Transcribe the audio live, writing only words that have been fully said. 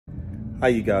How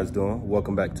you guys doing?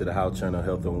 Welcome back to the H.O.W. channel,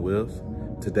 Health on Wheels.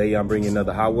 Today I'm bringing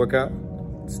another H.O.W. workout.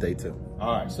 Stay tuned.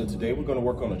 All right, so today we're gonna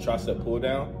work on a tricep pull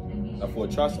down. Now for a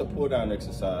tricep pull down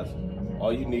exercise,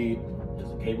 all you need is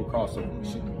a cable crossover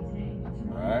machine.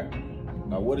 All right,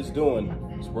 now what it's doing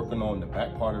is working on the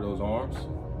back part of those arms.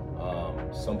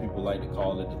 Some people like to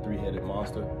call it the three-headed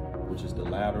monster, which is the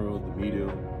lateral, the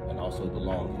medial, and also the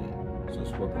long head. So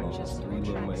it's working on those three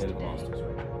little headed monsters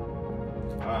right there.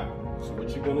 All right, so what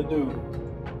you're gonna do,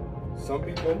 some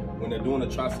people, when they're doing a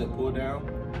tricep pull down,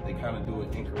 they kind of do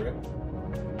it incorrect.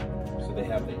 So they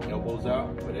have their elbows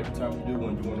out, but every time you do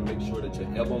one, you wanna make sure that your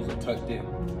elbows are tucked in,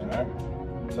 all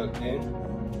right? Tucked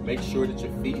in. Make sure that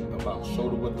your feet are about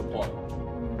shoulder width apart.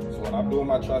 So when I'm doing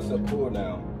my tricep pull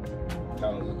down,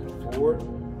 kind of looking forward,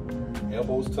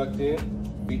 elbows tucked in,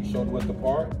 feet shoulder width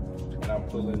apart, and I'm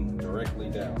pulling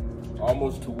directly down,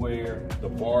 almost to where the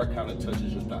bar kind of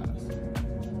touches your thighs.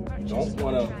 You don't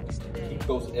want to keep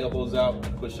those elbows out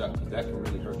and push out, because that can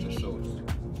really hurt your shoulders.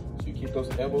 So you keep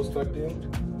those elbows tucked in,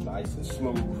 nice and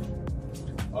smooth.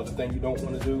 Other thing you don't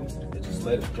want to do is just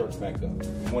let it jerk back up.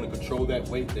 You want to control that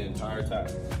weight the entire time.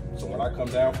 So when I come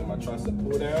down for my tricep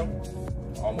pull down,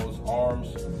 almost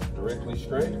arms directly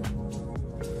straight.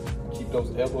 Keep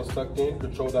those elbows tucked in,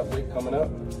 control that weight coming up,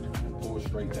 and pull it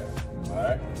straight down. All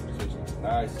right? So it's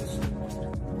nice and smooth.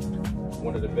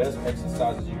 One of the best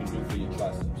exercises you can do for your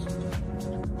triceps,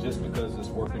 just because it's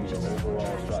working your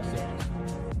overall triceps.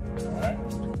 All right?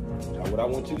 Now what I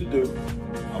want you to do,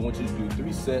 I want you to do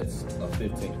 3 sets of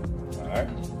 15. All right?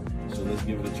 So let's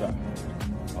give it a try.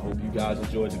 I hope you guys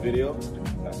enjoyed the video,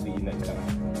 and I'll see you next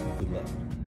time. Good luck.